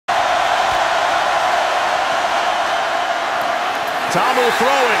Tamu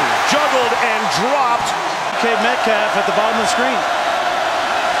throwing, juggled and dropped. DK Metcalf at the bottom of the screen.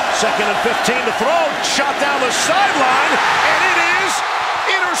 2nd and 15 to throw. Shot down the sideline, and it is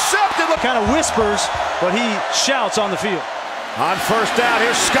intercepted. Kind of whispers, but he shouts on the field. On 1st down,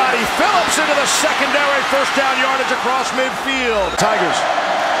 here's Scotty Phillips into the secondary. 1st down yardage across midfield. Tigers.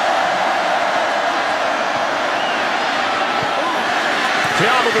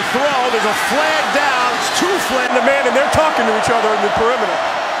 Tamu to throw. There's a flag down. It's 2 flags. The man, and they're talking to each other in the perimeter.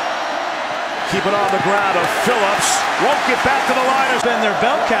 Keep it on the ground of Phillips. Won't get back to the line. It's been their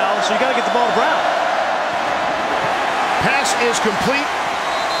bell cow, so you got to get the ball to Brown. Pass is complete.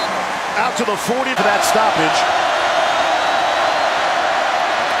 Out to the 40 for that stoppage.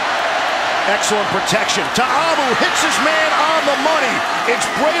 Excellent protection. Tamu hits his man on the money. It's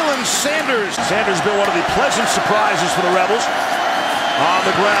Braylon Sanders. Sanders been one of the pleasant surprises for the Rebels. On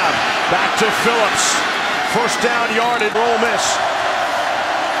the grab. Back to Phillips. 1st down yardage. Ole Miss.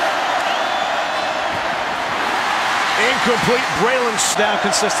 Incomplete. Braylon down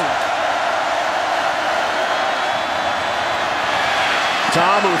consistently.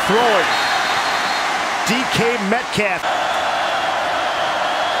 Tamu throwing. DK Metcalf.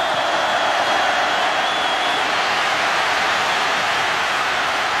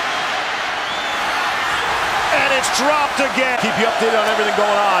 And it's dropped again. Keep you updated on everything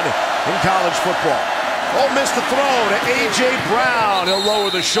going on in college football. Ole Miss to throw to A.J. Brown. He'll lower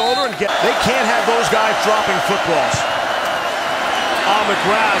the shoulder and get. They can't have those guys dropping footballs. On the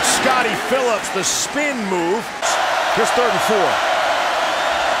ground, Scotty Phillips, the spin move. Here's 3rd and 4.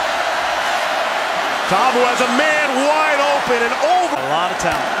 Tamu has a man wide open and over. A lot of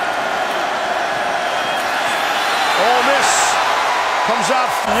talent. Ole Miss comes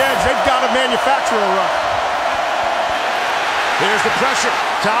out. Yeah, they've got to manufacture a run. Here's the pressure.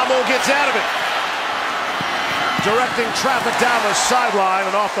 Tamu gets out of it. Directing traffic down the sideline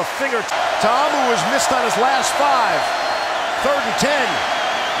and off the finger. Tamu has missed on his last 5. 3rd and 10.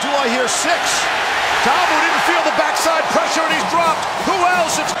 Do I hear 6? Tamu didn't feel the backside pressure and he's dropped. Who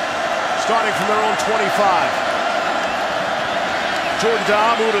else? It's starting from their own 25. Jordan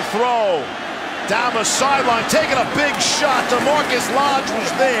Tamu to throw. Down the sideline, taking a big shot. DeMarcus Lodge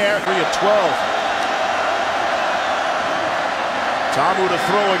was there. 3 of 12. Tamu to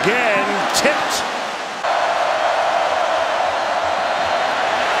throw again. Tipped.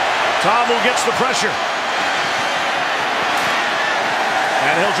 Tamu gets the pressure.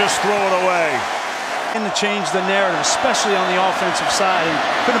 And he'll just throw it away. And to change the narrative, especially on the offensive side. And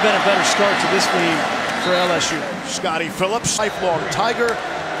could have been a better start to this game for LSU. Scotty Phillips, lifelong Tiger.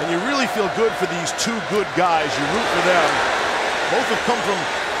 And you really feel good for these 2 good guys. You root for them. Both have come from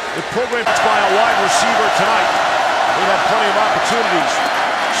the program by a wide receiver tonight. They've had plenty of opportunities.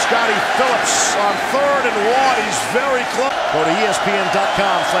 Scotty Phillips on 3rd and 1. He's very close. Go to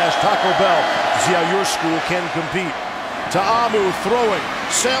ESPN.com/Taco Bell to see how your school can compete. Tamu throwing.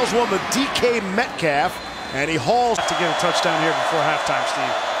 Sails one to DK Metcalf. And he hauls to get a touchdown here before halftime,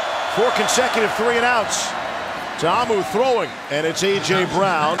 Steve. 4 consecutive 3 and outs. Tamu throwing. And it's A.J.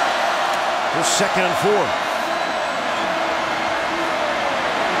 Brown. His 2nd and 4.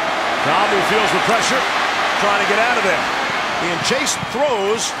 Tamu feels the pressure. Trying to get out of there. Ian Chase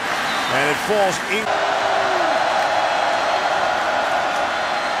throws, and it falls in.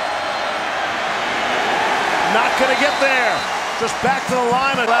 Not going to get there. Just back to the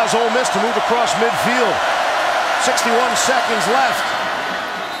line. It allows Ole Miss to move across midfield. 61 seconds left.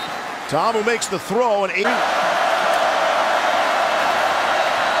 Tamu makes the throw, and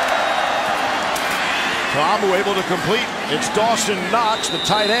Tamu able to complete. It's Dawson Knox, the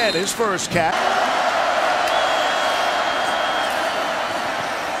tight end, his first catch.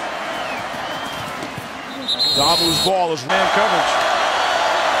 Tamu's ball is man coverage.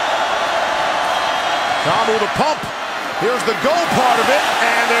 Tamu the pump. Here's the go part of it,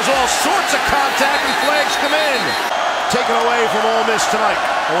 and there's all sorts of contact and flags come in. Taken away from Ole Miss tonight.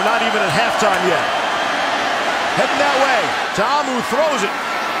 And we're not even at halftime yet. Heading that way. Tamu throws it.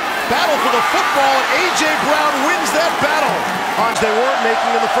 Battle for the football, and A.J. Brown wins that battle. Odds they weren't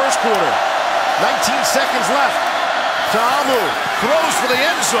making in the first quarter. 19 seconds left. Tamu throws for the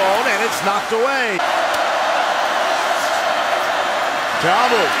end zone, and it's knocked away.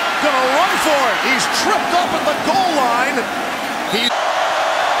 Tamu gonna run for it. He's tripped up at the goal line. He's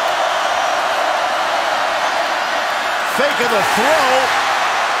faking the throw.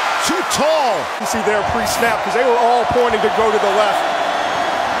 Too tall. You see there pre-snap because they were all pointing to go to the left.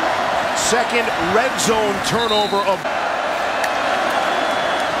 Second red zone turnover of.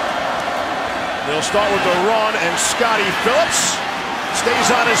 They'll start with the run, and Scotty Phillips stays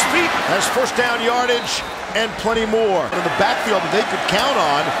on his feet. Has 1st down yardage and plenty more in the backfield that they could count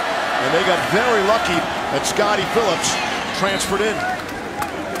on, and they got very lucky that Scotty Phillips transferred in.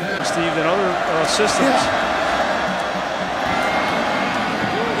 Steve and other assistants.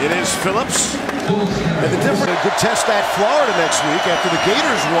 It is Phillips. And the difference, a good test at Florida next week after the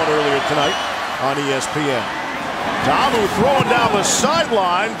Gators won earlier tonight on ESPN. Tamu throwing down the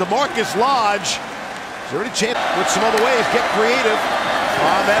sideline. DeMarcus Lodge. Is there any chance with some other ways? Get creative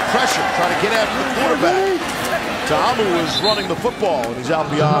on that pressure. Trying to get after the quarterback. Tamu is running the football and he's out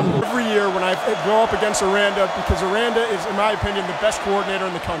beyond. Every year when I go up against Aranda, because Aranda is, in my opinion, the best coordinator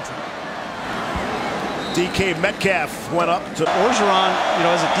in the country. DK Metcalf went up to Orgeron,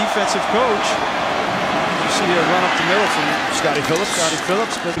 as a defensive coach, you see a run up the middle from Scotty Phillips.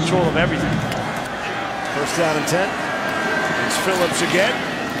 Got control of everything. First down and 10. It's Phillips again.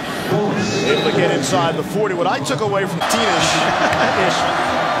 Able to get inside the 40. What I took away from Tinish.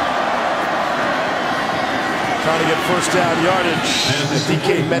 Trying to get first down yardage. As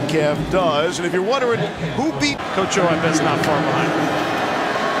DK Metcalf does. And if you're wondering who beat Coach O, I bet is not far behind.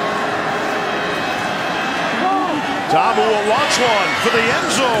 Tamu will launch one for the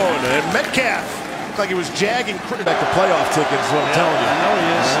end zone, and Metcalf looked like he was jagging back to playoff tickets, is what I'm telling you. I know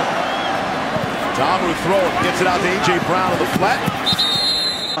he is. Tamu throwing, gets it out to A.J. Brown on the flat.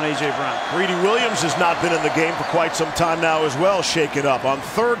 On A.J. Brown. Greedy Williams has not been in the game for quite some time now as well, shaken up. On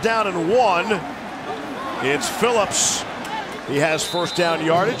third down and 1, it's Phillips. He has first down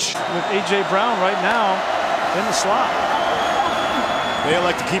yardage. With A.J. Brown right now in the slot. They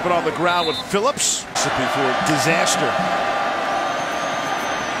like to keep it on the ground with Phillips. Recipe for disaster.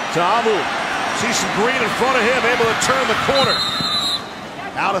 Tamu sees some green in front of him, able to turn the corner.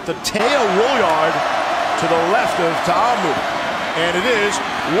 Out at the tail, Woolyard to the left of Tamu. And it is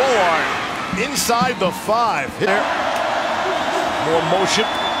Woolyard inside the 5. There. More motion.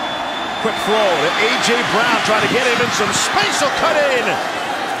 Quick throw to A.J. Brown, trying to get him in some space. He'll cut in.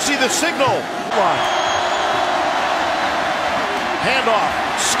 See the signal. Handoff,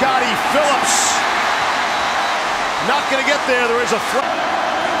 Scotty Phillips. Not going to get there. There is a flag.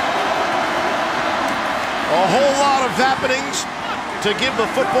 A whole lot of happenings to give the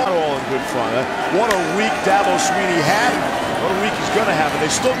football. All in good fun. What a week Dabo Swinney had. What a week he's going to have. And they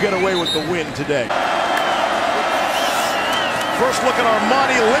still get away with the win today. First look at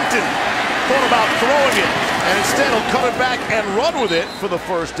Armani Linton. Thought about throwing it. And instead he'll cut it back and run with it for the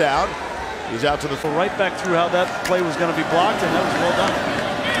first down. He's out to the right back through how that play was going to be blocked, and that was well done.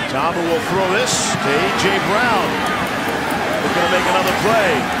 Tamu will throw this to A.J. Brown. Looking to make another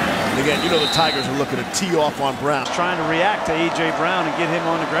play. And again, the Tigers are looking to tee off on Brown. Trying to react to A.J. Brown and get him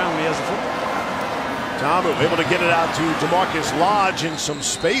on the ground when he has the football. Tamu able to get it out to DeMarcus Lodge in some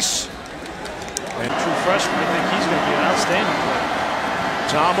space. And true freshman, I think he's going to be an outstanding player.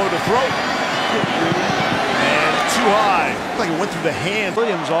 Tamu to throw. And too high. Looked like it went through the hand.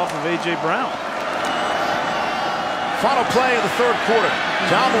 Williams off of A.J. Brown. Final play of the third quarter.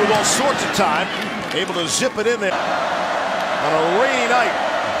 Tamu with all sorts of time. Able to zip it in there. On a rainy night,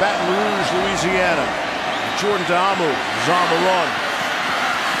 Baton Rouge, Louisiana. Jordan Tamu is on the run.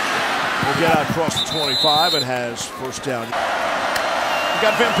 Will get out across the 25 and has first down. You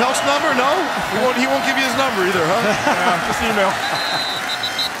got Van Pelt's number? No? He won't give you his number either, huh? Just email.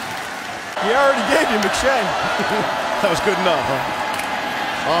 He already gave you McShay. That was good enough,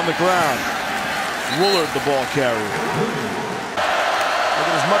 huh? On the ground. Woolard, the ball carrier.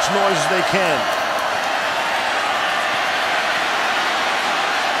 Making as much noise as they can.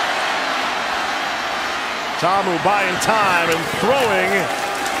 Tamu buying time and throwing.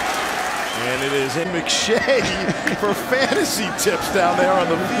 And it is in McShay for fantasy tips down there on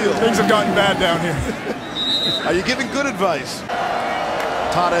the field. Things have gotten bad down here. Are you giving good advice?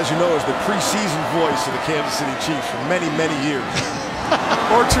 Todd, as you know, is the preseason voice of the Kansas City Chiefs for many, many years.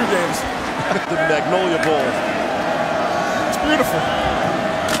 Or 2 games. The Magnolia Bowl. It's beautiful.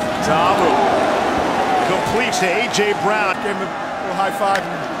 Tamu completes to A.J. Brown. Gave him a little high five.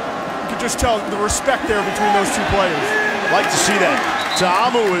 And you could just tell the respect there between those 2 players. Like to see that.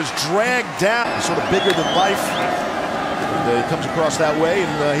 Tamu is dragged down, sort of bigger than life. And he comes across that way,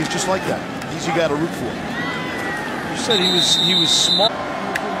 and he's just like that. He's you got to root for. You said he was small.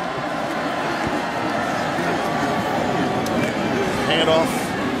 Handoff.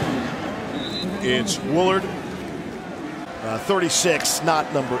 It's Woolard. 36,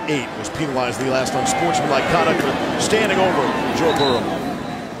 not number 8, was penalized the last unsportsmanlike conduct for standing over Joe Burrow.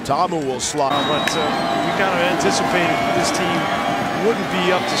 Tamu will slide. But we kind of anticipated this team wouldn't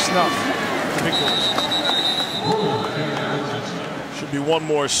be up to snuff. The big boys. Should be one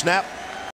more snap.